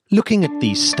Looking at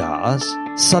these stars,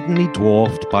 suddenly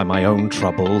dwarfed by my own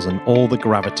troubles and all the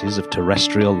gravities of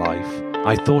terrestrial life,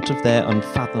 I thought of their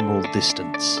unfathomable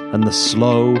distance and the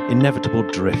slow, inevitable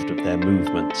drift of their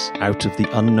movements out of the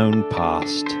unknown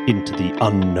past into the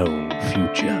unknown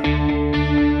future.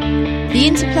 The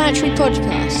Interplanetary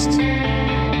Podcast.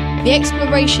 The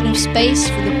exploration of space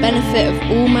for the benefit of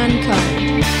all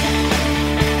mankind.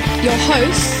 Your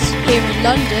hosts here in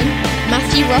London,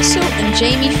 Matthew Russell and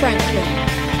Jamie Franklin.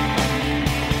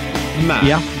 Matt,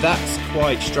 That's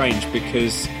quite strange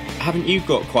because haven't you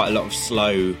got quite a lot of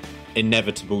slow,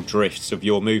 inevitable drifts of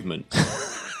your movement?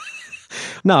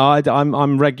 No,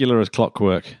 I'm regular as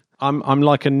clockwork. I'm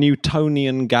like a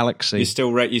Newtonian galaxy.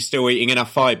 You're still eating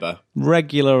enough fibre?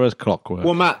 Regular as clockwork.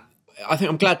 Well, Matt, I think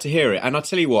I'm glad to hear it. And I'll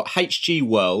tell you what, H.G.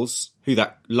 Wells, who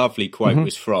that lovely quote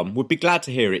was from, would be glad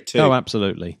to hear it too. Oh,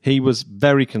 absolutely. He was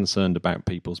very concerned about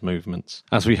people's movements,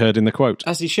 as we heard in the quote.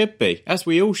 As he should be, as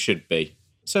we all should be.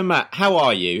 So, Matt, how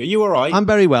are you? Are you all right? I'm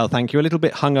very well, thank you. A little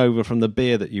bit hungover from the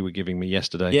beer that you were giving me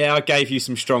yesterday. Yeah, I gave you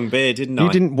some strong beer, didn't I? You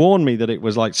didn't warn me that it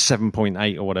was like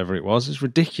 7.8 or whatever it was. It's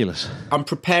ridiculous. I'm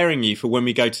preparing you for when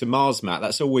we go to Mars, Matt.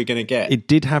 That's all we're going to get. It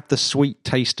did have the sweet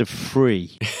taste of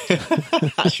free.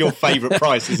 That's your favourite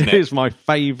price, isn't it? It is my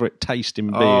favourite taste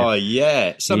in beer. Oh,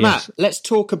 yeah. So, yes. Matt, let's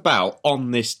talk about On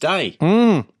This Day.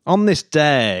 On this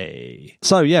day.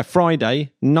 So, yeah,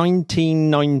 Friday,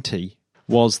 1990...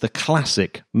 was the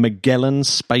classic Magellan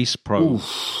space probe,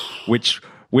 which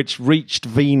reached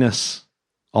Venus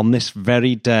on this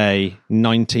very day,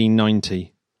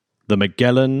 1990. The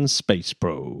Magellan space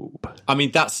probe. I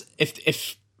mean, that's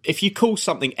if you call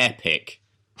something epic,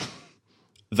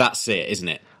 that's it, isn't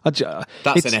it?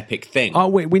 That's an epic thing. Oh,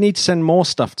 we need to send more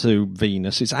stuff to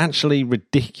Venus. It's actually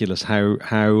ridiculous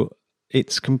how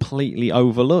it's completely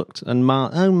overlooked. And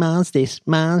Mars this,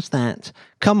 Mars that.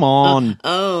 Come on.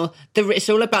 It's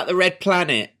all about the red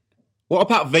planet. What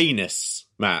about Venus,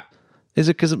 Matt? Is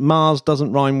it because Mars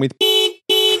doesn't rhyme with...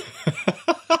 I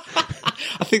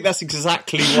think that's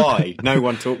exactly why no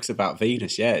one talks about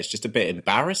Venus. Yeah, it's just a bit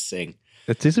embarrassing.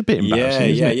 It is a bit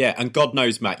embarrassing, isn't it? Yeah. And God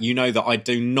knows, Matt, you know that I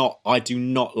do not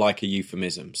like a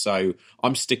euphemism. So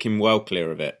I'm sticking well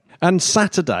clear of it. And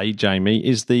Saturday, Jamie,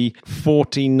 is the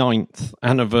 49th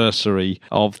anniversary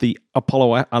of the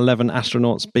Apollo 11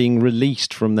 astronauts being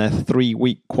released from their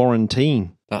 3-week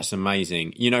quarantine. That's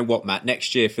amazing. You know what, Matt?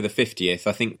 Next year for the 50th,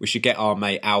 I think we should get our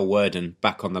mate Al Worden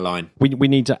back on the line. We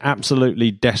need to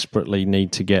desperately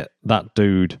need to get that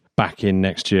dude back in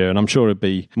next year, and I'm sure he'd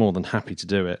be more than happy to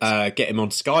do it. Get him on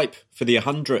Skype for the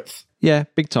 100th. Yeah,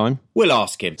 big time. We'll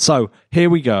ask him. So, here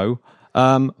we go.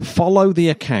 Follow the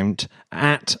account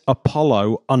at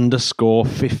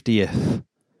Apollo_50th.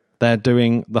 They're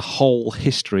doing the whole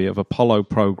history of Apollo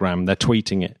program. They're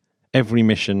tweeting it. Every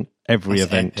mission, every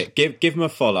event. Epic. Give them a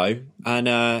follow.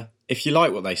 And if you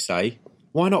like what they say,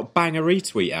 why not bang a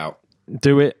retweet out?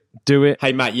 Do it.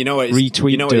 Hey, Matt, you know what it's,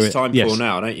 retweet, you know what it's time for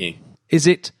now, don't you? Is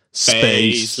it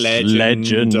Space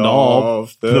Legend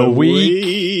of the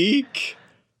Week?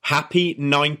 Happy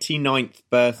 99th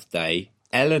birthday,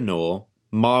 Eleanor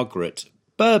Margaret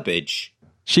Burbidge.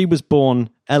 She was born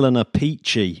Eleanor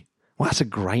Peachy. Well, that's a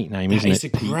great name, isn't it? It's a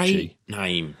great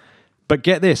name. But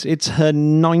get this, it's her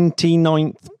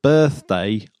 99th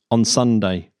birthday on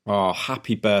Sunday. Oh,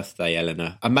 happy birthday,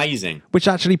 Eleanor. Amazing. Which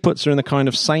actually puts her in the kind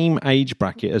of same age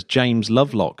bracket as James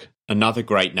Lovelock. Another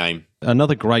great name.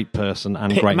 Another great person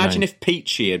and great Imagine name. if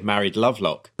Peachy had married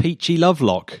Lovelock. Peachy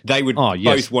Lovelock. They would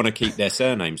both want to keep their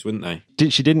surnames, wouldn't they?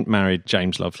 She didn't marry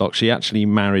James Lovelock. She actually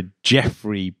married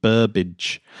Geoffrey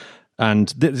Burbidge. And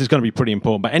this is going to be pretty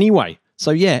important. But anyway,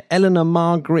 so yeah, Eleanor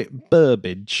Margaret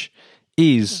Burbidge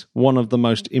is one of the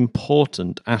most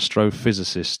important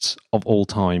astrophysicists of all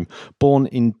time. Born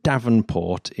in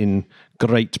Davenport in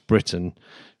Great Britain,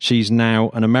 she's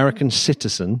now an American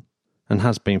citizen and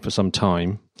has been for some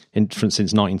time, since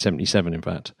 1977, in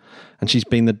fact. And she's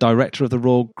been the director of the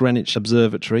Royal Greenwich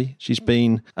Observatory. She's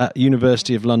been at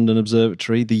University of London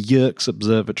Observatory, the Yerkes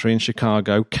Observatory in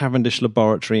Chicago, Cavendish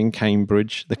Laboratory in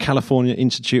Cambridge, the California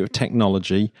Institute of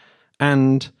Technology,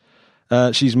 and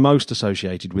she's most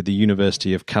associated with the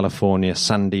University of California,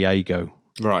 San Diego,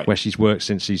 right, where she's worked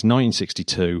since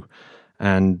 1962,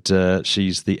 and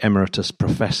she's the emeritus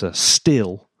professor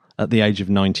still at the age of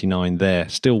 99 there,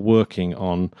 still working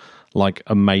on like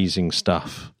amazing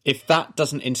stuff. If that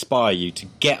doesn't inspire you to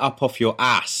get up off your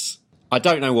ass, I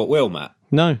don't know what will, Matt.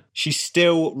 No. She's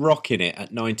still rocking it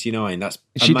at 99. That's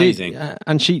amazing. She did,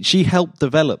 and she helped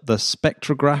develop the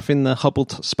spectrograph in the Hubble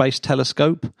Space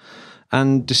Telescope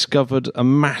and discovered a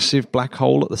massive black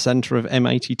hole at the centre of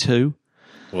M82.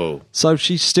 Whoa. So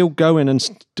she's still going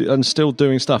and still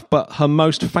doing stuff. But her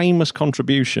most famous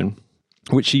contribution,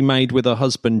 which she made with her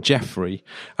husband Geoffrey,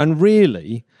 and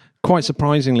really, quite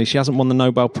surprisingly, she hasn't won the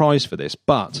Nobel Prize for this,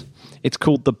 but it's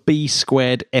called the B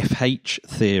squared FH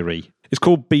theory. It's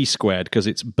called B squared because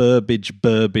it's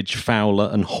Burbage, Fowler,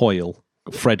 and Hoyle.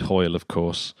 Fred Hoyle, of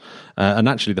course. And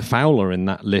actually, the Fowler in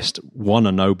that list won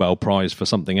a Nobel Prize for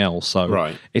something else.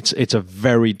 So it's a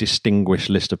very distinguished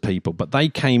list of people. But they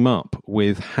came up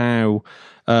with how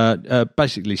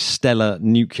basically stellar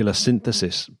nuclear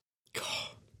synthesis. God,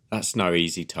 that's no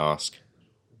easy task.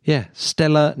 Yeah,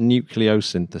 stellar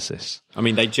nucleosynthesis. I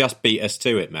mean, they just beat us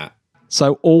to it, Matt.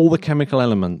 So all the chemical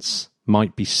elements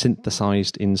might be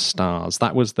synthesized in stars.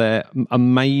 That was their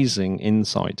amazing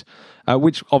insight,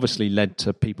 which obviously led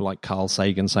to people like Carl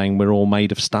Sagan saying we're all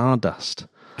made of stardust.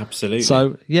 Absolutely.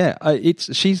 So, yeah,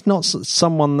 she's not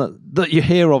someone that you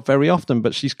hear of very often,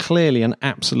 but she's clearly an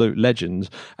absolute legend.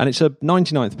 And it's her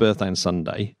 99th birthday on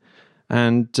Sunday.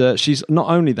 And she's not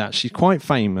only that, she's quite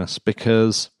famous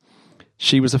because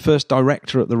she was the first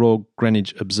director at the Royal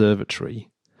Greenwich Observatory,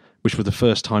 which was the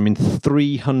first time in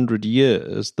 300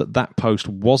 years that post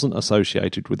wasn't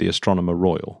associated with the Astronomer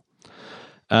Royal.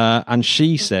 And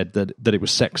she said that it was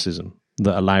sexism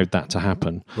that allowed that to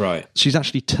happen. Right. She's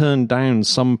actually turned down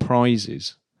some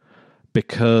prizes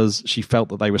because she felt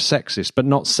that they were sexist, but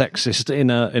not sexist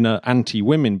in a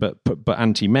anti-women, but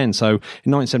anti-men. So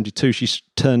in 1972, she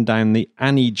turned down the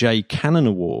Annie J. Cannon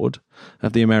Award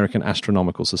of the American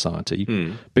Astronomical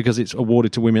Society because it's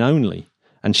awarded to women only.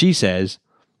 And she says,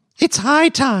 "It's high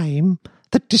time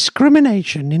that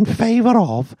discrimination in favour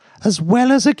of, as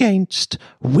well as against,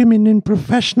 women in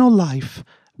professional life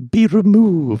be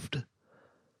removed."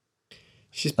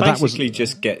 She basically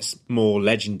just gets more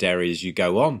legendary as you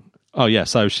go on. Oh, yeah,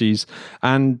 so she's...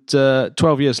 And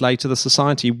 12 years later, the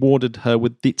Society awarded her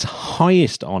with its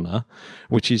highest honour,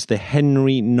 which is the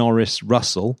Henry Norris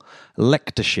Russell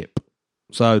Lectureship.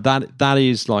 So that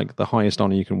is like the highest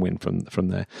honour you can win from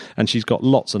there. And she's got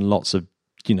lots and lots of,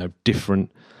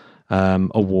 different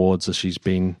awards as she's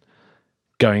been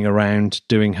going around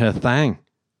doing her thing.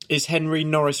 Is Henry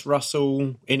Norris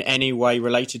Russell in any way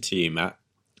related to you, Matt?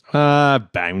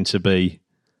 Bound to be.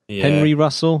 Yeah. Henry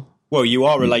Russell? Well, you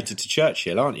are related to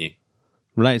Churchill, aren't you?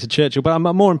 Related to Churchill, but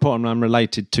more important, I'm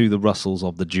related to the Russells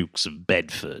of the Dukes of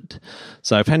Bedford.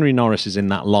 So if Henry Norris is in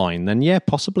that line, then yeah,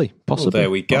 possibly. Well, there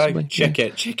we go. Possibly, check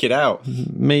it out.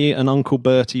 Me and Uncle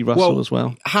Bertie Russell as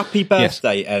well. Happy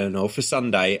birthday, yes. Eleanor, for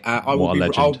Sunday.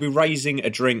 I'll be raising a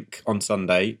drink on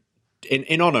Sunday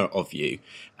in honour of you.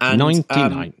 And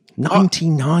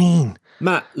 99.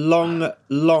 Matt,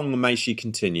 long may she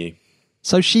continue.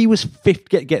 So she was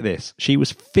 50. Get this. She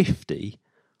was 50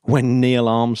 when Neil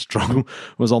Armstrong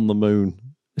was on the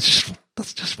moon.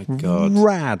 That's just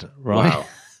rad, right?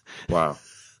 Wow.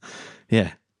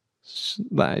 Yeah.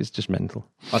 That is just mental.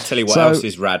 I'll tell you what else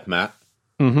is rad, Matt.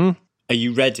 Mm-hmm. Are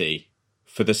you ready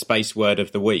for the space word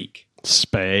of the week?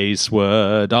 Space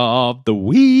word of the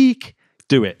week.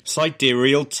 Do it.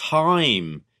 Sidereal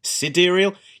time.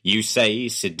 Sidereal? You say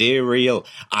sidereal.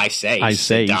 I say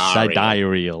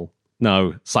sidereal.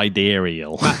 No,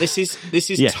 sidereal. Matt, this is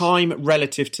yes. Time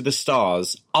relative to the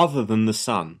stars other than the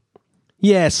sun.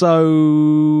 Yeah,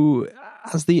 so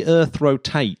as the Earth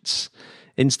rotates,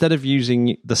 instead of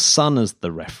using the sun as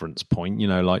the reference point,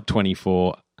 like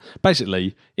 24...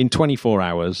 Basically, in 24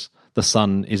 hours, the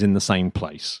sun is in the same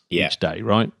place each day,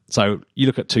 right? So you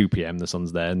look at 2 p.m., the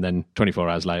sun's there, and then 24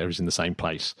 hours later, it's in the same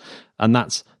place. And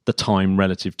that's the time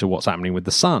relative to what's happening with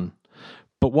the sun.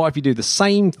 But what if you do the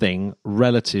same thing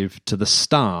relative to the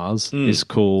stars is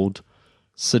called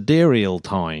sidereal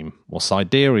time or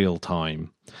sidereal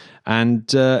time.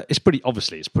 And it's pretty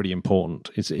important.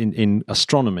 It's in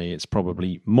astronomy, it's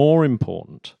probably more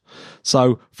important.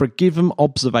 So for a given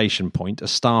observation point, a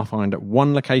star found at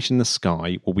one location in the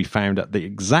sky will be found at the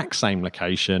exact same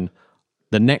location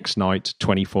the next night,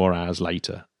 24 hours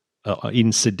later,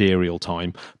 in sidereal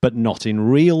time, but not in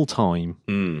real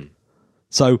time.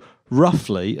 So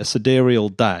roughly, a sidereal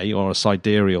day or a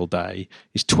sidereal day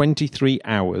is 23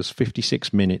 hours,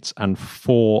 56 minutes and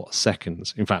 4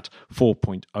 seconds. In fact,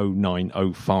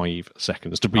 4.0905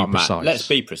 seconds to be precise. Matt, let's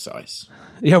be precise.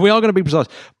 Yeah, we are going to be precise.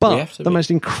 But the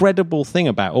most incredible thing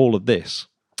about all of this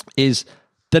is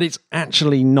that it's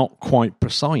actually not quite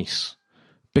precise,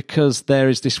 because there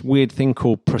is this weird thing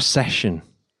called precession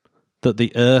that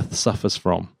the Earth suffers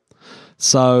from.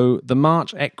 So the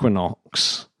March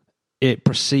equinox... It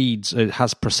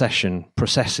has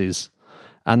precesses,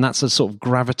 and that's a sort of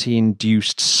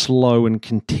gravity-induced, slow and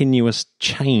continuous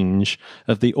change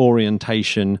of the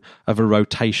orientation of a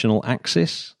rotational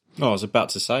axis. Oh, I was about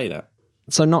to say that.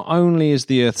 So not only is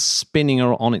the Earth spinning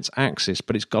on its axis,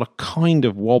 but it's got a kind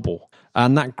of wobble.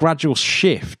 And that gradual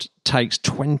shift takes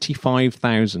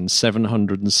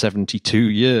 25,772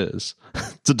 years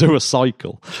to do a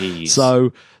cycle.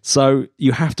 Jeez. So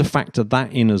you have to factor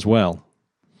that in as well.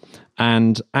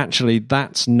 And actually,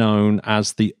 that's known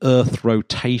as the Earth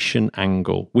rotation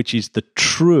angle, which is the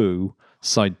true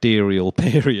sidereal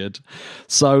period.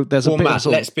 So there's a bit Matt,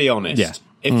 let's be honest. Yeah.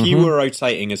 If you were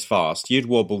rotating as fast, you'd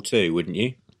wobble too, wouldn't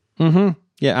you? Mm-hmm.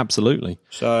 Yeah, absolutely.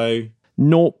 So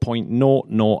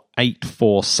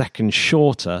 0.0084 seconds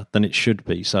shorter than it should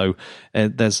be. So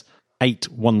there's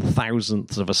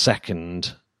 8/1000ths of a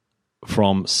second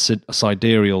from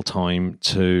sidereal time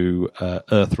to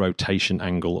Earth rotation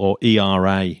angle, or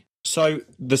ERA. So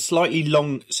the slightly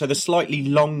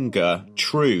longer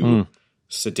true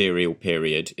sidereal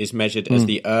period is measured as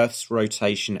the Earth's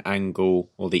rotation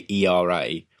angle, or the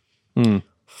ERA,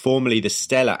 formerly the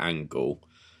stellar angle.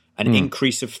 An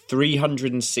increase of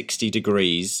 360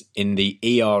 degrees in the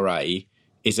ERA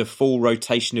is a full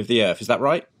rotation of the Earth. Is that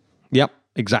right? Yep,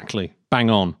 exactly. Bang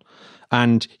on.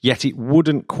 And yet it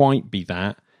wouldn't quite be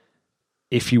that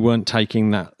if you weren't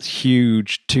taking that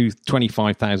huge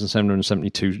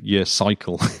 25,772 year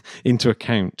cycle into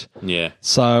account. Yeah.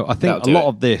 So I think a lot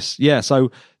of this, so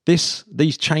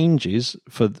these changes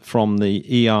from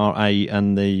the ERA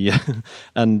and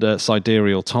the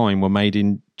sidereal time were made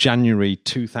in January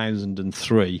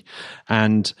 2003,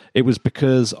 and it was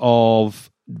because of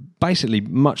basically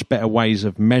much better ways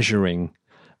of measuring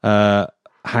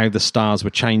how the stars were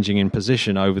changing in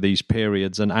position over these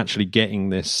periods and actually getting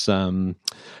this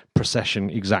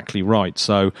precession exactly right.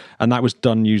 So, and that was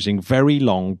done using very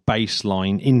long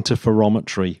baseline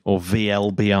interferometry, or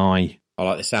VLBI. I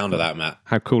like the sound of that, Matt.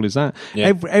 How cool is that?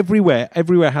 Yeah. Everywhere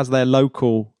has their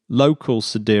local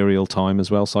sidereal time as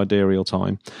well, sidereal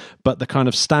time. But the kind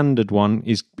of standard one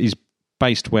is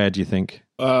based where, do you think?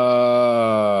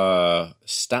 Well,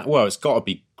 it's got to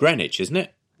be Greenwich, isn't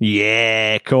it?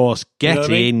 Yeah, of course. Get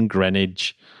in,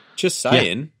 Greenwich. Just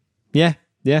saying. Yeah,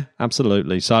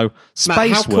 absolutely. So, space Matt,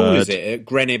 how cool word is it at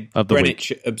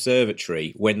Greenwich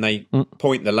Observatory when they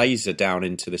point the laser down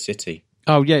into the city?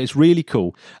 Oh, yeah, it's really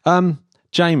cool.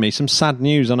 Jamie, some sad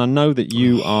news, and I know that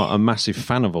you are a massive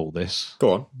fan of all this.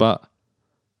 Go on. But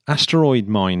asteroid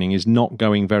mining is not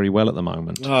going very well at the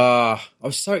moment. I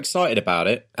was so excited about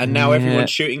it, and now everyone's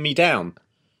shooting me down.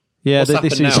 Yeah, What's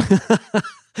happened now?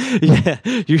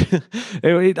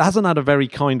 It hasn't had a very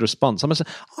kind response.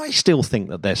 I still think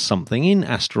that there's something in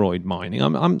asteroid mining.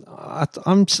 I'm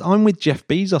with Jeff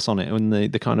Bezos on it in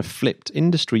the kind of flipped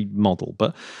industry model.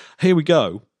 But here we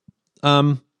go.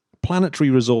 Planetary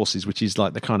Resources, which is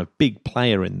like the kind of big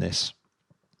player in this,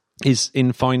 is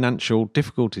in financial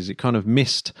difficulties. It kind of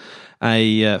missed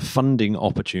a funding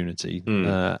opportunity,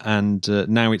 and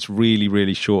now it's really,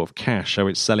 really short of cash. So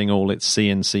it's selling all its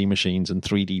CNC machines and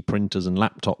 3D printers and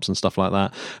laptops and stuff like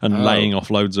that, and laying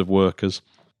off loads of workers.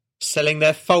 Selling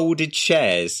their folded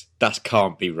chairs? That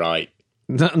can't be right.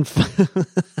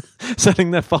 Selling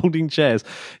their folding chairs.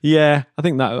 Yeah, I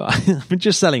think that. I've been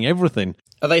just selling everything.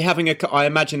 Are they having I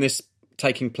imagine this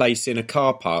taking place in a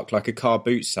car park, like a car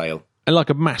boot sale. Like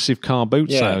a massive car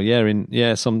boot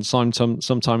sale,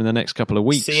 sometime in the next couple of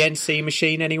weeks. CNC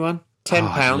machine, anyone? £10.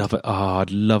 I'd love it.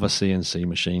 I'd love a CNC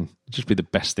machine. It'd just be the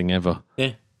best thing ever.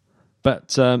 Yeah.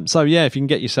 But, if you can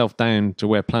get yourself down to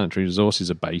where Planetary Resources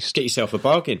are based. Get yourself a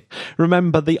bargain.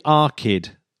 Remember the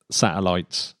Arkid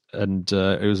satellites? And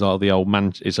it was all the old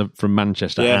it's from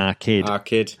Manchester,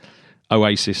 Arkid.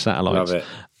 Oasis satellites. Love it.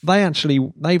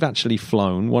 They've actually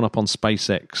flown one up on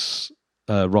SpaceX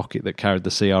rocket that carried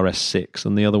the CRS-6,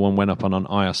 and the other one went up on an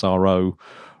ISRO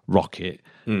rocket.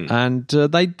 And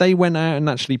they went out and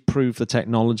actually proved the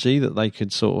technology that they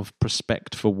could sort of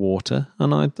prospect for water,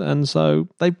 and so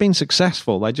they've been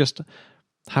successful. They just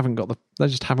haven't got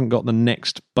the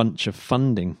next bunch of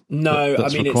funding.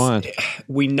 That's required.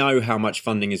 We know how much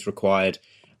funding is required,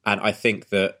 and I think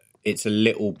that it's a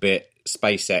little bit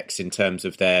SpaceX in terms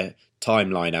of their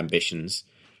timeline ambitions.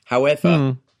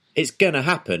 However, it's going to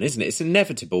happen, isn't it? It's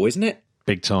inevitable, isn't it?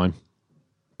 Big time.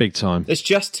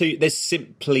 There's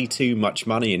simply too much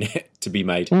money in it to be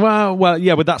made. Well,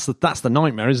 yeah, but that's the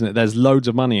nightmare, isn't it? There's loads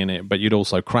of money in it, but you'd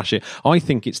also crash it. I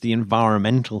think it's the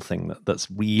environmental thing that's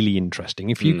really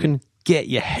interesting. If you can get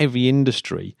your heavy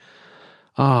industry,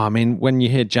 when you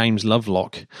hear James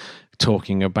Lovelock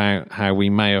talking about how we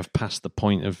may have passed the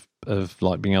point of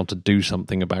like being able to do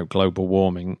something about global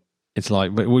warming, it's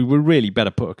like we really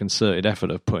better put a concerted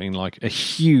effort of putting like a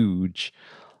huge,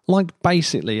 like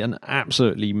basically an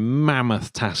absolutely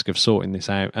mammoth task of sorting this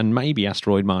out, and maybe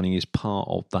asteroid mining is part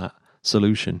of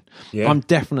solution. Yeah. I'm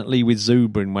definitely with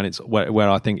Zubrin when it's where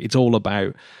I think it's all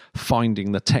about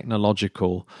finding the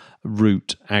technological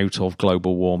route out of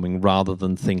global warming rather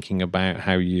than thinking about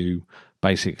how you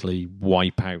basically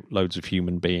wipe out loads of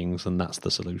human beings and that's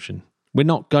the solution. We're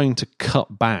not going to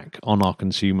cut back on our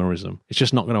consumerism. It's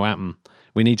just not going to happen.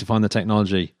 We need to find the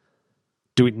technology.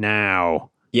 Do it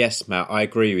now. Yes, Matt, I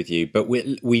agree with you, but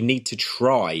we need to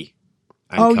try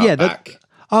and cut back.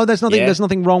 There's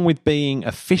nothing wrong with being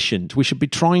efficient. We should be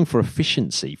trying for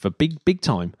efficiency, for big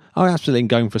time. Oh, absolutely, and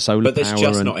going for solar power. But there's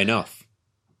just not enough.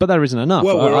 But there isn't enough.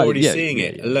 Well, we're already seeing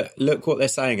it. Look what they're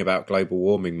saying about global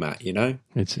warming, Matt, you know?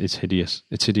 It's hideous.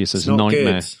 It's hideous. It's a not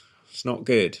nightmare. Good. It's not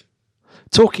good.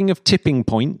 Talking of tipping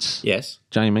points, yes,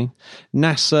 Jamie,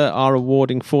 NASA are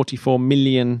awarding $44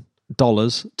 million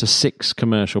to 6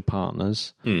 commercial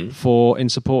partners in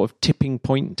support of tipping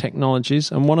point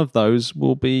technologies, and one of those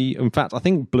will be, in fact, I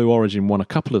think Blue Origin won a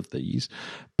couple of these,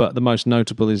 but the most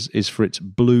notable is for its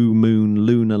Blue Moon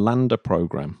lunar lander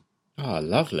program. Oh,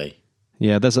 lovely.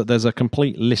 Yeah, there's a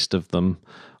complete list of them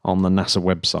on the NASA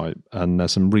website, and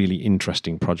there's some really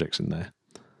interesting projects in there.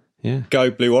 Yeah, go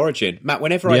Blue Origin, Matt.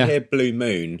 Whenever I hear Blue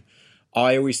Moon,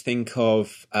 I always think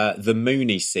of the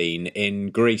Mooney scene in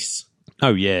Greece.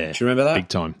 Oh yeah, do you remember that? Big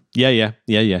time. Yeah.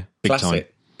 Big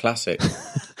Classic.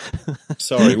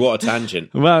 Sorry, what a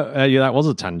tangent. Well, that was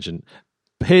a tangent.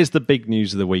 Here's the big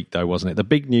news of the week, though, wasn't it? The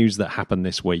big news that happened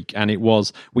this week, and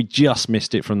we just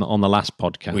missed it on the last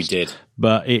podcast. We did,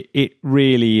 but it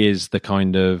really is the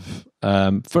kind of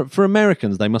for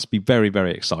Americans, they must be very,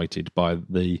 very excited by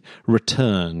the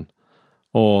return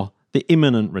or the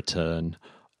imminent return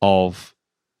of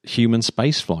human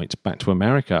spaceflight back to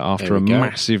America after a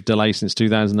massive delay since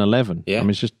 2011. Yeah. I mean,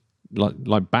 it's just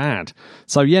like bad.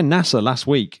 So yeah, NASA last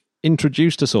week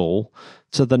introduced us all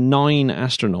to the 9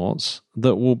 astronauts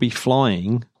that will be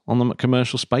flying on the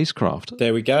commercial spacecraft.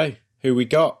 There we go. Who we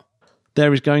got?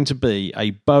 There is going to be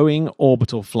a Boeing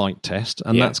orbital flight test,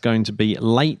 and that's going to be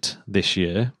late this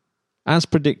year, as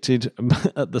predicted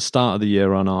at the start of the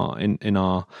year on in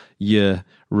our year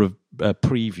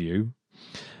preview.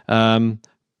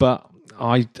 But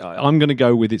I'm going to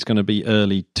go with it's going to be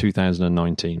early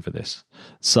 2019 for this.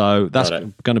 So that's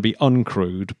going to be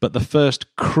uncrewed. But the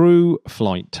first crew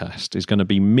flight test is going to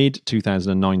be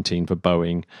mid-2019 for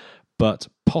Boeing, but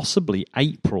possibly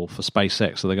April for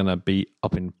SpaceX. So they're going to be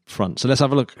up in front. So let's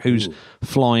have a look who's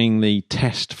flying the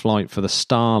test flight for the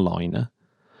Starliner.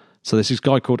 So there's this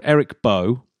guy called Eric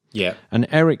Boe. Yeah. And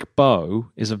Eric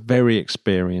Boe is a very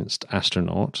experienced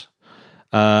astronaut.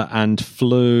 And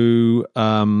flew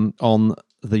on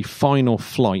the final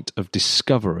flight of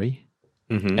Discovery,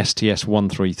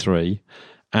 STS-133,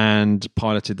 and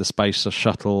piloted the Space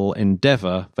Shuttle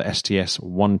Endeavour for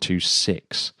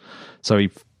STS-126. So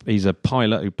he's a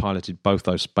pilot who piloted both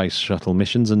those Space Shuttle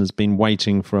missions and has been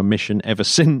waiting for a mission ever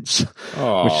since,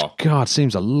 which, God,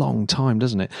 seems a long time,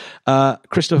 doesn't it?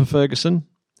 Christopher Ferguson,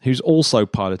 who's also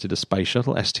piloted a space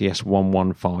shuttle,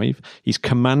 STS-115. He's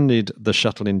commanded the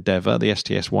shuttle Endeavour, the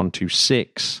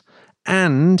STS-126,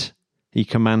 and he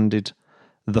commanded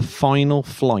the final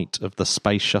flight of the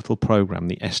space shuttle program,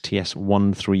 the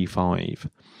STS-135.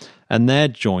 And they're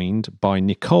joined by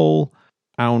Nicole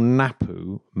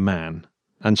Aunapu-Mann.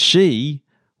 And she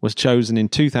was chosen in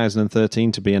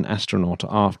 2013 to be an astronaut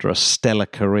after a stellar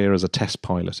career as a test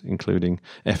pilot, including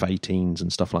F-18s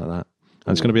and stuff like that.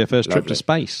 And it's going to be her first trip to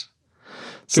space.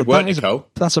 Good work, Nicole.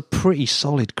 That's a pretty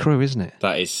solid crew, isn't it?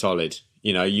 That is solid.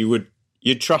 You know,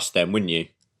 you'd trust them, wouldn't you?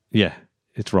 Yeah,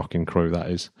 it's Rocking Crew, that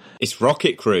is. It's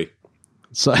Rocket Crew.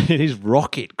 So it is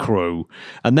Rocket Crew.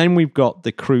 And then we've got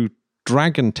the Crew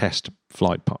Dragon test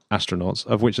flight astronauts,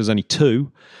 of which there's only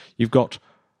 2. You've got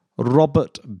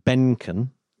Robert Benken,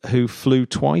 who flew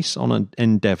twice on an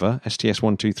Endeavour,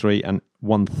 STS-123 and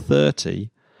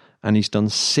 130, and he's done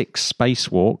 6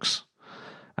 spacewalks.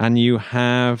 And you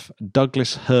have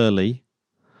Douglas Hurley,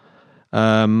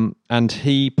 and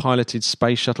he piloted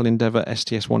Space Shuttle Endeavour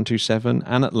STS-127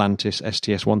 and Atlantis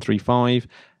STS-135.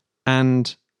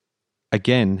 And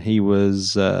again, he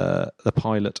was the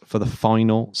pilot for the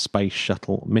final Space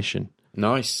Shuttle mission.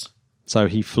 Nice. So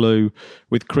he flew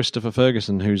with Christopher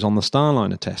Ferguson, who's on the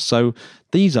Starliner test. So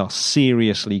these are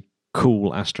seriously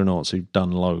cool astronauts who've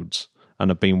done loads and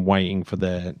have been waiting for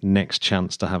their next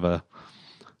chance to have an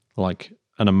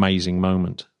amazing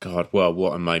moment. God, well,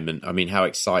 what a moment. I mean, how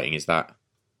exciting is that?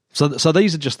 So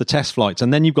these are just the test flights,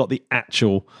 and then you've got the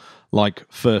actual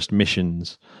first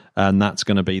missions, and that's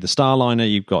going to be the Starliner.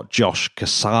 You've got Josh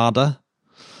Cassada,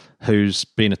 who's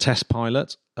been a test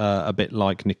pilot, a bit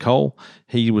like Nicole.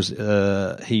 He was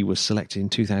selected in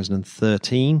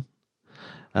 2013,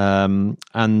 And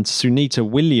Sunita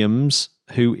Williams,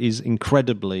 who is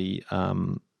incredibly,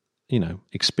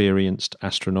 experienced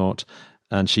astronaut,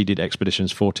 and she did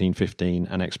Expeditions 14, 15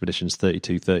 and Expeditions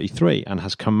 32, 33, and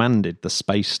has commanded the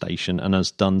space station and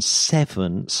has done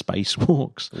 7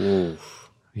 spacewalks. Ooh.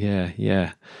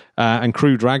 Yeah. And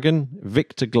Crew Dragon,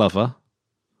 Victor Glover,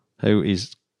 who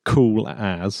is cool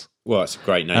as. Well, it's a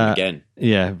great name again.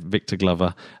 Yeah, Victor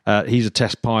Glover. He's a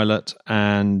test pilot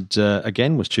and,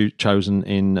 again, was chosen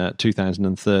in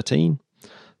 2013.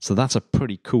 So that's a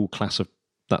pretty cool class of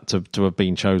that to have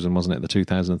been chosen, wasn't it? The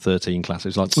 2013 class.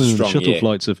 It's like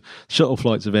shuttle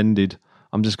flights have ended.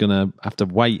 I'm just going to have to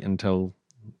wait until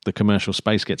the commercial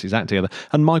space gets its act together.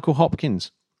 And Michael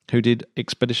Hopkins, who did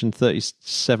Expedition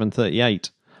 37,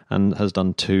 38 and has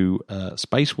done 2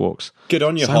 spacewalks. Good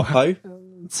on you, Hoppo.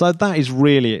 So that is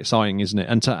really exciting, isn't it?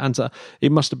 And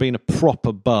it must have been a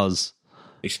proper buzz.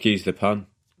 Excuse the pun.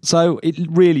 So it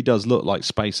really does look like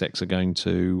SpaceX are going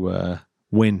to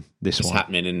win this one. It's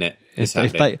happening, isn't it?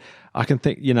 I can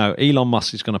think, Elon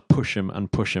Musk is going to push them and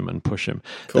push them and push them.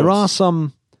 There are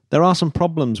some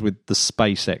problems with the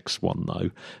SpaceX one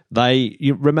though.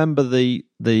 You remember the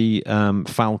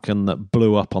Falcon that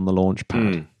blew up on the launch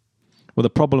pad? Well, the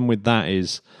problem with that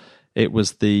is it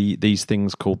was these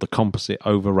things called the composite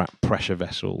overwrap pressure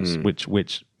vessels,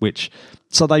 which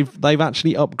so they've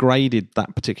actually upgraded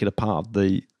that particular part of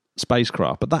the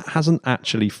spacecraft, but that hasn't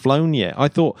actually flown yet. I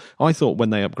thought when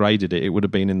they upgraded it would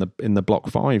have been in the Block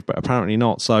 5, but apparently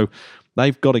not. So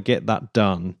they've got to get that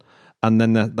done, and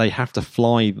then they have to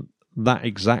fly that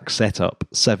exact setup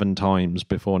 7 times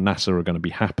before NASA are going to be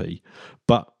happy.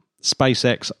 But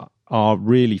SpaceX are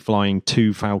really flying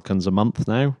 2 Falcons a month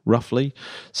now, roughly.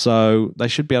 So they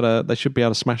should be able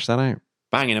to smash that out.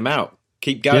 Banging them out.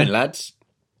 Keep going, lads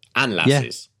and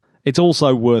lasses. Yeah. It's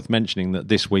also worth mentioning that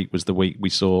this week was the week we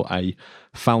saw a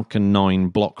Falcon 9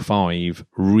 Block 5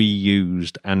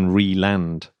 reused and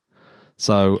re-land.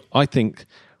 So I think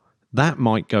that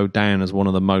might go down as one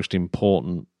of the most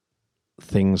important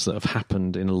things that have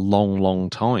happened in a long,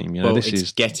 long time. This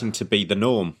is getting to be the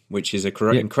norm, which is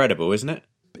incredible, isn't it?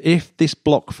 If this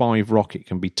Block 5 rocket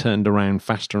can be turned around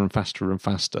faster and faster and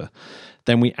faster,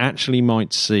 then we actually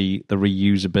might see the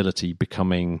reusability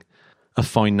becoming a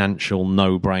financial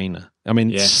no-brainer. I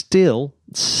mean, still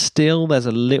there's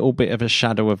a little bit of a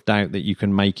shadow of doubt that you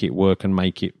can make it work and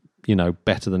make it,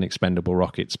 better than expendable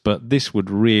rockets. But this would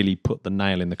really put the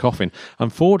nail in the coffin.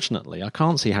 Unfortunately, I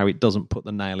can't see how it doesn't put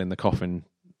the nail in the coffin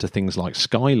to things like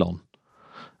Skylon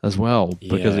as well,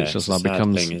 because it's just like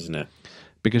becomes thing, isn't it?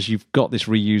 Because you've got this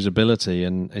reusability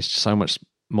and it's so much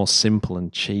more simple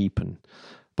and cheap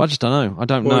but I just don't know. I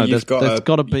don't know. There's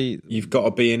got to be. You've got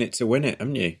to be in it to win it,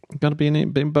 haven't you? Got to be in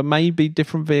it, but maybe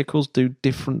different vehicles do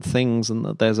different things, and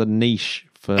that there's a niche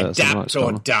for adapt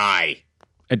or die.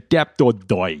 Adapt or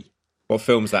die. What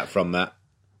film's that from, Matt?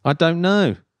 I don't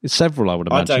know. It's several, I would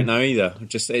imagine. I don't know either.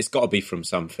 It's got to be from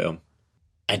some film.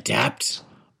 Adapt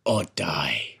or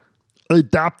die.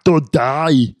 Adapt or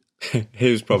die.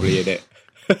 Who's probably in it?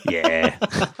 Yeah.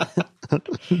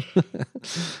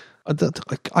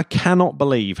 I cannot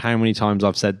believe how many times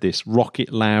I've said this.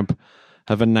 Rocket Lab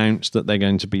have announced that they're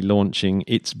going to be launching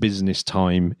its business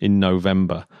time in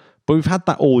November. But we've had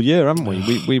that all year, haven't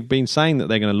we? We've been saying that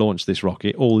they're going to launch this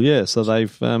rocket all year. So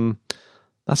they've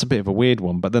that's a bit of a weird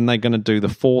one. But then they're going to do the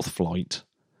 4th flight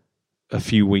a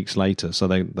few weeks later. So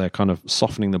they're kind of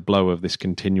softening the blow of this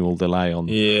continual delay on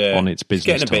its business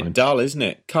time. It's getting a bit dull, isn't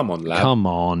it? Come on, Lab.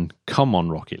 Come on,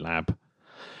 Rocket Lab.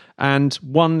 And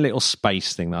one little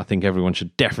space thing that I think everyone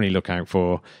should definitely look out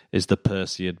for is the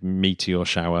Perseid meteor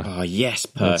shower. Oh, yes,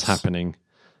 that's happening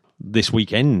this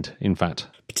weekend, in fact.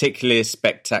 Particularly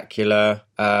spectacular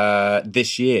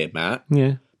this year, Matt.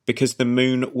 Yeah. Because the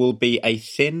moon will be a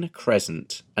thin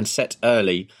crescent and set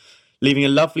early, leaving a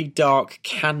lovely dark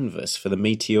canvas for the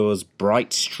meteor's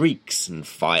bright streaks and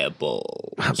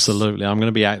fireballs. Absolutely. I'm going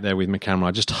to be out there with my camera.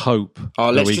 I just hope.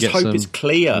 Let's just hope it's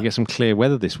clear. We get some clear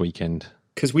weather this weekend.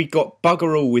 Because we got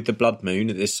bugger all with the blood moon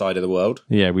at this side of the world.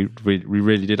 Yeah, we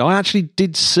really did. I actually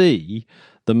did see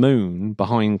the moon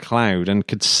behind cloud and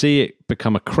could see it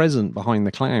become a crescent behind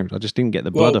the cloud. I just didn't get the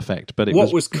blood effect. But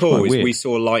what was cool is we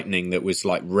saw lightning that was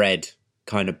like red,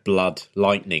 kind of blood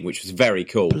lightning, which was very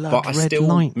cool. But I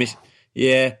still miss.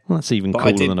 Yeah, well, that's even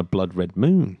cooler than a blood red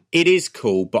moon. It is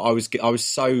cool, but I was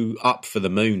so up for the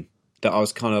moon that I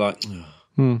was kind of like,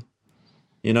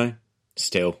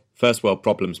 still. First world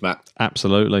problems, Matt.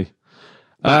 Absolutely.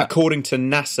 According to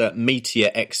NASA meteor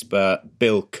expert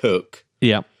Bill Cook,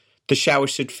 the shower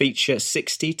should feature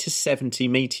 60 to 70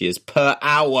 meteors per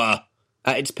hour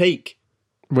at its peak.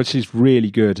 which is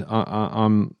really good.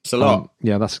 I'm. It's a lot.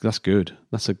 Yeah, that's good.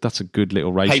 That's a good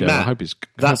little ratio. Hey, Matt, I hope it's.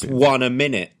 that's 1 a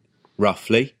minute,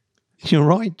 roughly. You're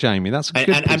right, Jamie. That's a good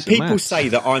And people say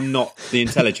that I'm not the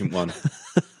intelligent one.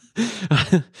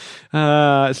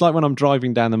 It's like when I'm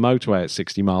driving down the motorway at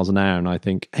 60 miles an hour and I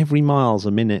think every mile's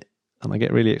a minute and I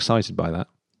get really excited by that.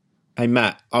 Hey,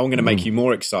 Matt, I'm going to make you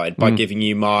more excited by giving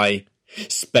you my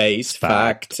Space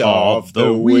Fact of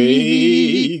the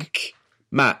Week.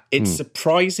 Matt, it's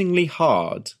surprisingly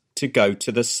hard to go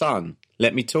to the sun.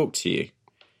 Let me talk to you.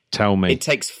 Tell me. It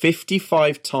takes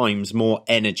 55 times more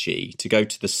energy to go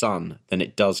to the sun than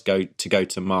it does to go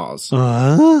to Mars.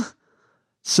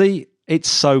 See, it's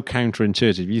so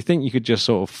counterintuitive. You think you could just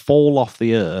sort of fall off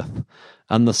the Earth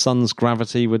and the sun's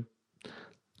gravity would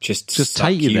just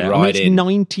take you there. Right it's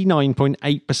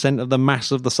 99.8% of the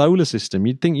mass of the solar system.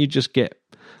 You'd think you'd just get,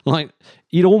 like,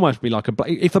 you'd almost be like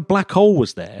if a black hole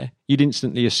was there, you'd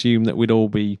instantly assume that we'd all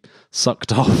be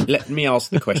sucked off. Let me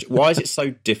ask the question. Why is it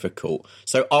so difficult?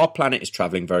 So our planet is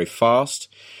travelling very fast,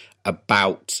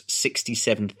 about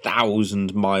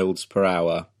 67,000 miles per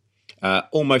hour,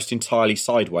 almost entirely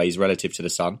sideways relative to the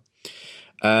sun.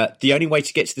 The only way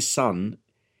to get to the sun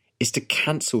is to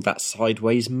cancel that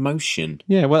sideways motion.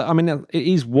 Yeah, well, I mean, it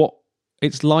is what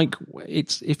it's like.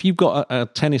 It's if you've got a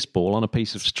tennis ball on a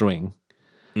piece of string,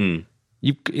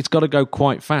 it's got to go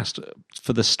quite fast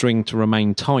for the string to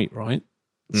remain tight, right?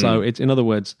 So it's, in other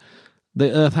words, the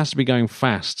Earth has to be going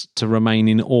fast to remain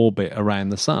in orbit around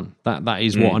the sun. That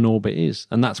is what an orbit is,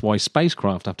 and that's why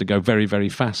spacecraft have to go very, very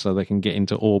fast so they can get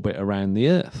into orbit around the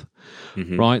Earth,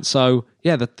 right? So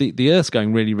yeah, the Earth's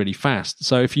going really, really fast.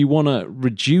 So if you want to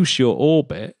reduce your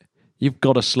orbit, you've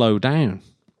got to slow down.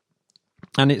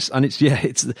 And it's do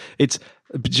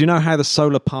you know how the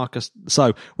solar Parker?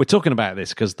 So we're talking about this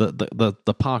because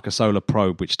the Parker Solar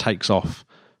Probe, which takes off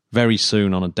very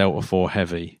soon on a Delta IV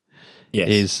Heavy,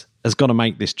 has got to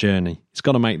make this journey. It's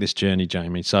got to make this journey,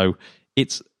 Jamie. So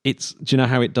it's. Do you know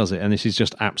how it does it? And this is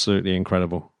just absolutely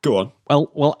incredible. Go on.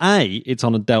 Well, it's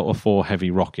on a Delta IV Heavy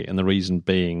rocket, and the reason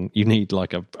being you need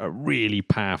like a really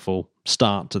powerful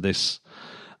start to this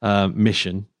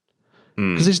mission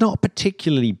because it's not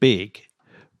particularly big,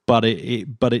 but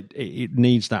it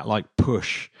needs that like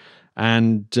push,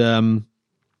 and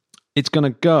it's going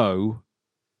to go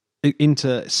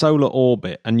into solar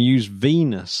orbit and use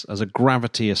Venus as a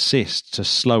gravity assist to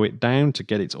slow it down, to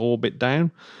get its orbit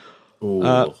down.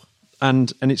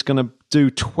 And it's going to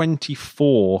do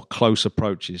 24 close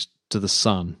approaches to the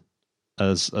sun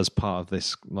as part of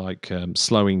this, like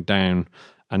slowing down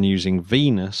and using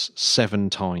Venus 7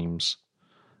 times.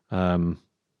 That's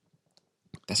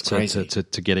crazy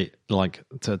to get it like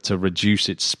to reduce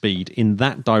its speed in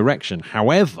that direction.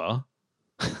 However,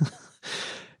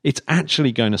 it's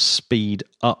actually going to speed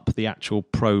up the actual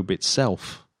probe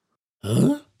itself.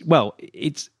 Huh? Well,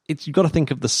 it's you've got to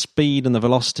think of the speed and the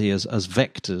velocity as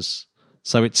vectors.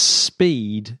 So its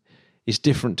speed is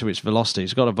different to its velocity.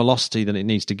 It's got a velocity that it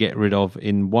needs to get rid of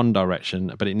in one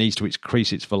direction, but it needs to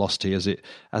increase its velocity as it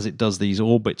does these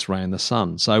orbits around the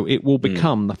sun. So it will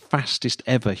become the fastest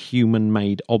ever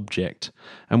human-made object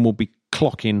and will be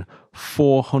clocking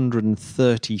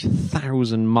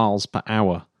 430,000 miles per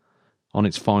hour on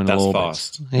its final orbit.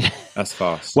 Fast. That's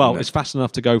fast. Well, it's fast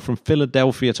enough to go from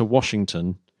Philadelphia to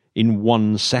Washington in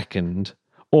 1 second,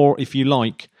 or if you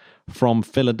like, from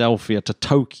Philadelphia to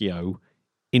Tokyo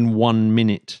in 1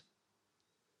 minute.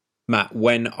 Matt,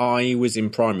 when I was in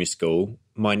primary school,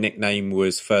 my nickname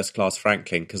was First Class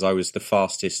Franklin because I was the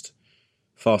fastest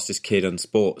kid on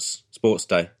sports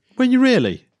day. Were you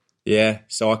really? Yeah,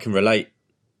 so I can relate.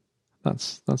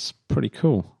 That's pretty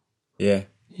cool. Yeah.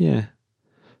 Yeah.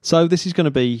 So this is going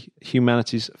to be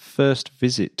humanity's first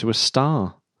visit to a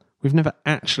star. We've never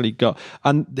actually got...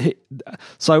 And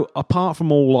so apart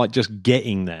from all like just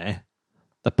getting there,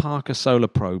 the Parker Solar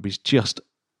Probe is just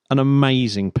an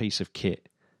amazing piece of kit.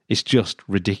 It's just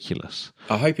ridiculous.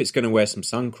 I hope it's going to wear some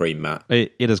sun cream, Matt.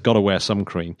 It has got to wear sun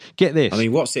cream. Get this. I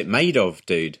mean, what's it made of,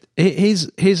 dude?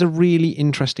 Here's a really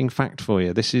interesting fact for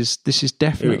you. This is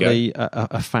definitely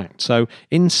a fact. So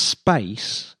in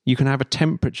space, you can have a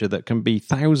temperature that can be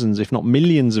thousands, if not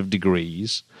millions of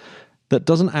degrees, that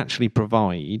doesn't actually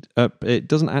provide, it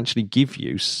doesn't actually give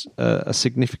you a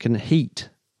significant heat,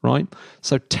 right?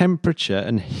 So temperature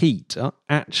and heat are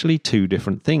actually two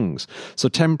different things. So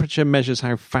temperature measures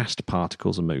how fast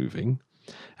particles are moving,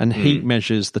 and heat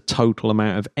measures the total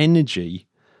amount of energy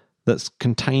that's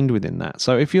contained within that.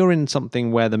 So if you're in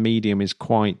something where the medium is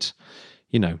quite,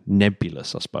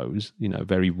 nebulous, I suppose,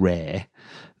 very rare,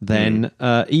 then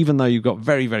even though you've got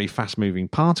very, very fast-moving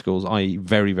particles, i.e.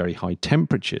 very, very high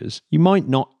temperatures, you might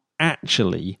not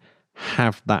actually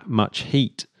have that much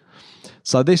heat.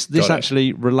 So this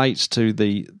actually relates to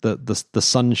the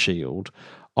sun shield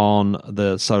on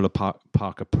the Solar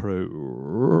Parker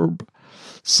probe.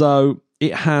 So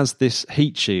it has this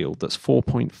heat shield that's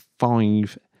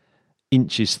 4.5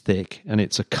 inches thick, and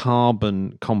it's a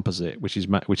carbon composite, which is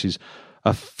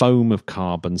a foam of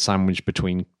carbon sandwiched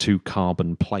between two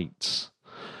carbon plates,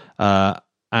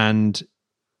 and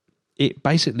it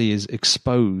basically is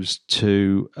exposed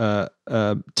to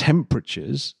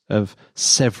temperatures of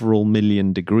several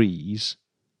million degrees,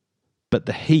 but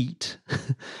the heat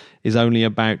is only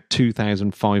about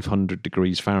 2,500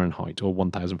 degrees Fahrenheit or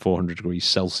 1,400 degrees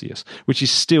Celsius, which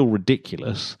is still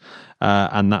ridiculous,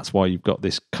 and that's why you've got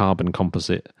this carbon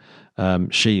composite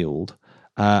shield.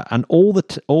 And all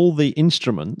the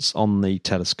instruments on the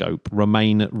telescope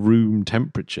remain at room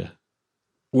temperature.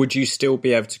 Would you still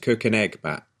be able to cook an egg,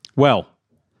 Matt? Well,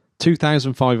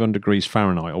 2,500 degrees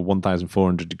Fahrenheit or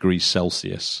 1,400 degrees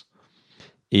Celsius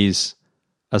is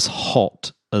as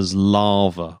hot as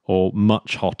lava, or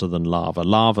much hotter than lava.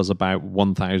 Lava's about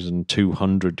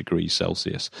 1,200 degrees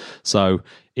Celsius. So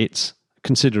it's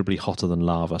considerably hotter than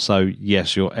lava. So,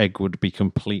 yes, your egg would be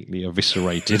completely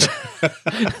eviscerated.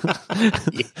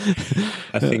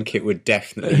 I think it would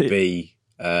definitely be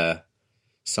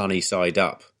sunny side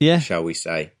up, shall we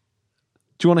say.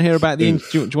 Do you want to hear about do you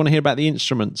want to hear about the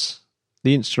instruments?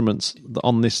 The instruments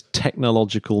on this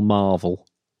technological marvel.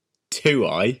 Do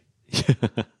I?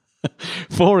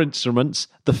 4 instruments,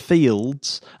 the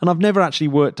fields, and I've never actually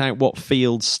worked out what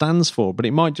fields stands for, but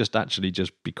it might just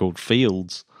be called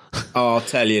fields. Oh, I'll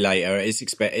tell you later. It's a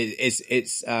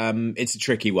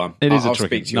tricky one. I'll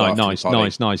speak to you nice. I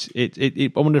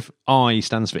wonder if I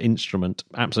stands for instrument.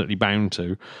 Absolutely bound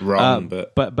to. Wrong,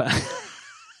 but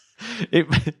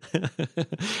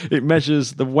it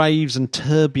measures the waves and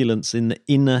turbulence in the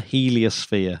inner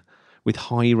heliosphere with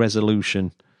high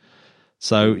resolution.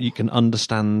 So you can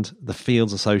understand the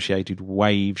fields associated with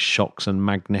waves, shocks, and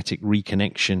magnetic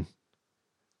reconnection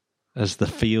as the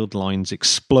field lines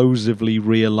explosively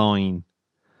realign.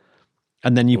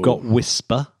 And then you've got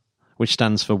WISPR, which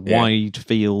stands for Wide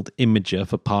Field Imager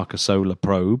for Parker Solar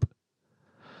Probe.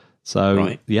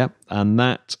 So, and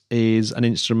that is an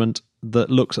instrument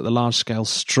that looks at the large-scale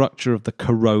structure of the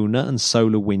corona and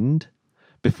solar wind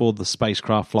before the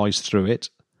spacecraft flies through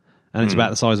it. And it's about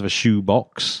the size of a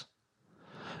shoebox.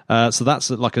 So that's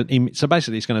like so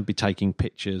basically it's going to be taking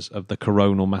pictures of the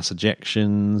coronal mass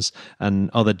ejections and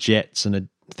other jets and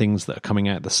things that are coming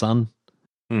out of the sun.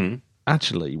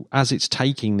 Actually, as it's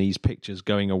taking these pictures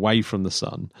going away from the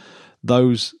sun,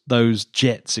 those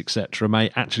jets, etc., may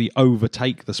actually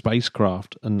overtake the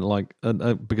spacecraft and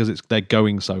because they're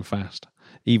going so fast.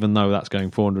 Even though that's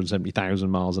going 470,000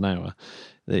 miles an hour,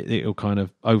 it'll kind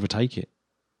of overtake it.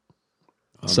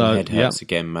 My head hurts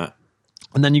again, Matt.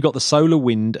 And then you've got the Solar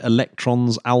Wind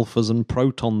Electrons, Alphas and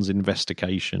Protons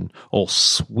Investigation, or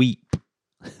SWEEP.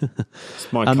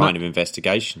 It's my kind of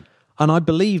investigation. And I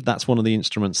believe that's one of the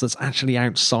instruments that's actually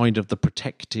outside of the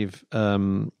protective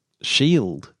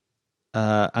shield.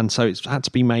 And so it's had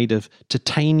to be made of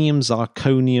titanium,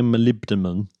 zirconium,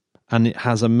 molybdenum, and it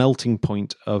has a melting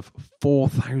point of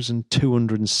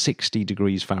 4,260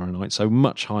 degrees Fahrenheit, so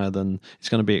much higher than it's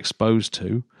going to be exposed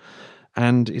to.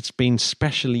 And it's been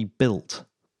specially built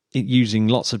using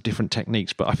lots of different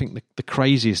techniques. But I think the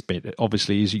craziest bit,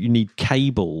 obviously, is you need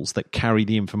cables that carry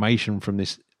the information from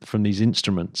these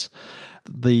instruments.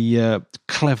 The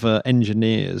clever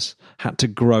engineers had to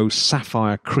grow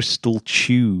sapphire crystal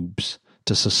tubes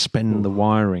to suspend the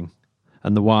wiring,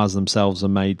 and the wires themselves are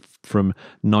made from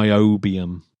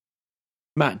niobium.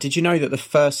 Matt, did you know that the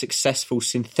first successful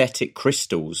synthetic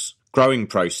crystals growing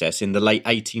process in the late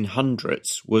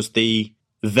 1800s was the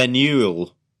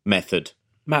Verneuil method?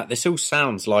 Matt, this all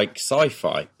sounds like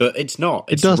sci-fi, but it's not.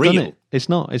 It's real. Doesn't it? It's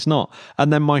not.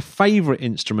 And then my favourite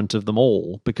instrument of them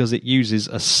all, because it uses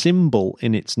a symbol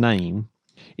in its name,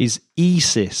 is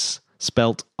ISIS,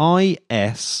 spelt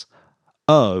I-S-O,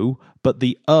 but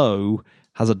the O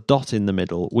has a dot in the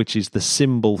middle, which is the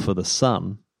symbol for the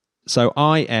sun. So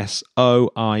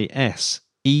I-S-O-I-S,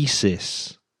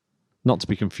 ISIS. Not to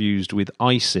be confused with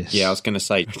ISIS. Yeah, I was going to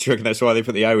say, do you reckon that's why they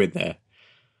put the O in there?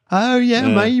 Oh, yeah,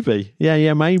 maybe.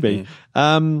 Yeah, maybe.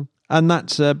 Yeah. And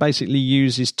that basically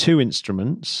uses 2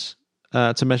 instruments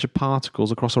to measure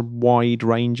particles across a wide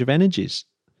range of energies.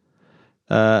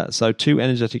 So 2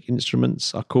 energetic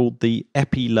instruments are called the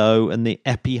epi-low and the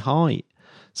epi-high.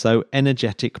 So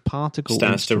energetic particle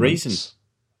stands to reason.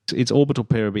 Its orbital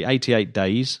period will be 88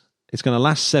 days. It's going to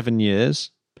last 7 years.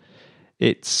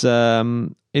 It's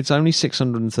only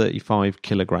 635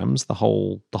 kilograms, the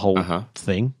whole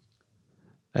thing.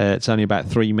 It's only about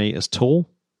 3 meters tall.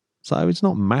 So it's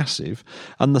not massive.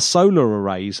 And the solar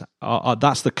arrays,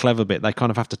 that's the clever bit. They kind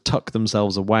of have to tuck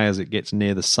themselves away as it gets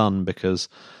near the sun because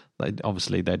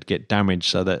they'd get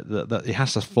damaged. So that it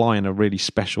has to fly in a really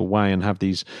special way and have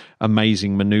these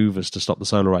amazing maneuvers to stop the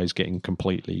solar arrays getting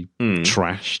completely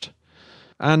trashed.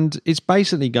 And it's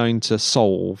basically going to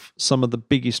solve some of the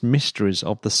biggest mysteries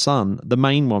of the sun. The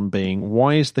main one being,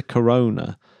 why is the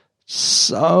corona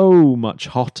so much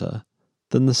hotter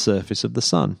than the surface of the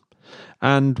sun?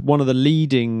 And one of the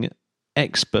leading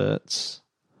experts,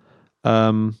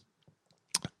 and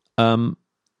the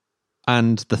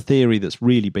theory that's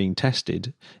really being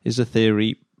tested is a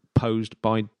theory posed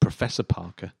by Professor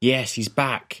Parker. Yes, he's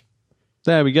back.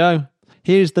 There we go.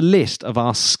 Here's the list of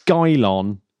our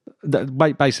Skylon.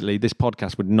 Basically, this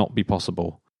podcast would not be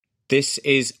possible. This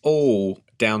is all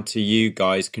down to you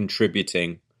guys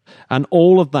contributing. And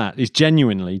all of that is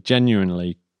genuinely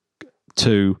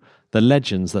to the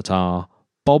legends that are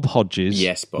Bob Hodges,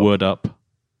 yes, Bob. Word Up,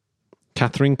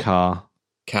 Catherine Carr.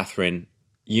 Catherine,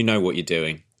 you know what you're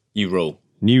doing. You rule.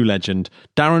 New legend,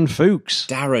 Darren Fuchs.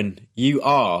 Darren, you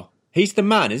are. He's the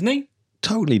man, isn't he?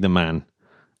 Totally the man.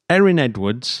 Erin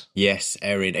Edwards. Yes,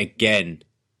 Erin, again.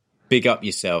 Big up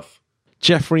yourself.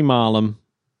 Jeffrey Marlam.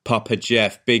 Papa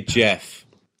Jeff, Big Jeff.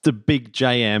 The Big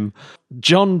JM.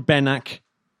 John Benack.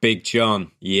 Big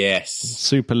John, yes.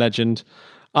 Super legend.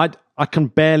 I can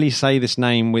barely say this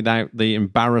name without the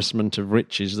embarrassment of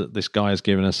riches that this guy has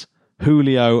given us.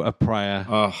 Julio Aprea.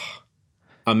 Oh,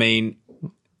 I mean,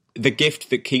 the gift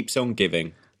that keeps on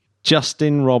giving.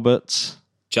 Justin Roberts.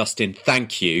 Justin,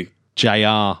 thank you. JR.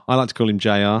 I like to call him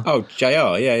JR. Oh,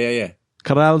 JR, yeah.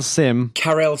 Karel Sim.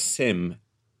 Karel Sim,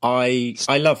 I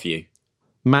love you.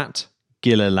 Matt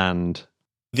Gilliland.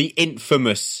 The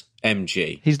infamous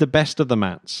MG. He's the best of the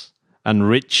Matts. And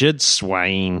Richard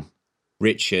Swain.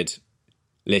 Richard,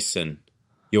 listen,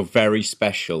 you're very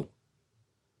special.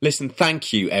 Listen,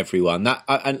 thank you, everyone.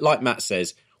 And like Matt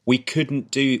says, we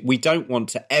don't want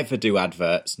to ever do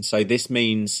adverts, and so this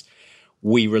means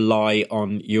we rely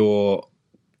on your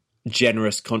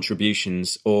generous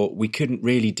contributions, or we couldn't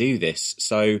really do this.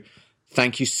 So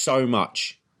thank you so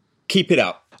much. Keep it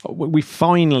up. We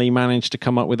finally managed to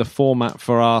come up with a format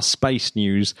for our space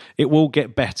news. It will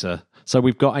get better. So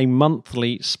we've got a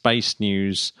monthly space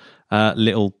news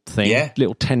little thing,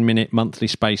 little 10-minute monthly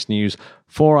space news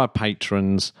for our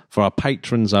patrons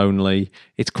only.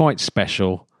 It's quite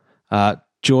special.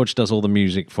 George does all the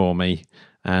music for me,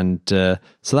 and so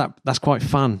that's quite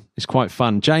fun. It's quite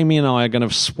fun. Jamie and I are going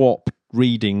to swap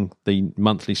reading the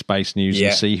monthly space news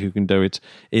and see who can do it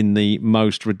in the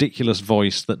most ridiculous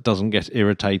voice that doesn't get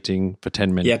irritating for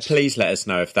 10 minutes. Yeah, please let us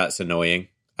know if that's annoying.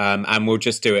 And we'll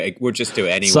just do it. We'll just do it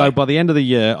anyway. So by the end of the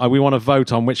year, we want to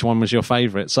vote on which one was your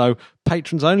favourite. So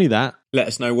patrons only that. Let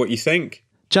us know what you think.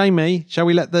 Jamie, shall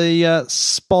we let the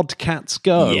Spodcats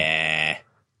go? Yeah.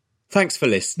 Thanks for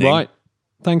listening. Right.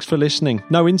 Thanks for listening.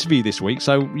 No interview this week,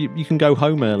 so you can go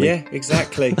home early. Yeah,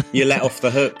 exactly. You're let off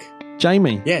the hook.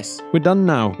 Jamie. Yes. We're done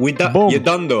now. You're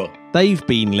done though. They've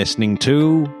been listeting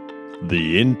to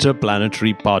the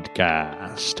Interplanetary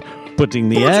Podcast. Putting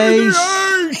the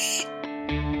ace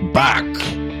back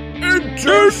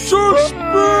into space.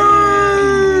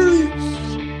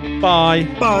 Bye.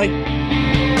 Bye.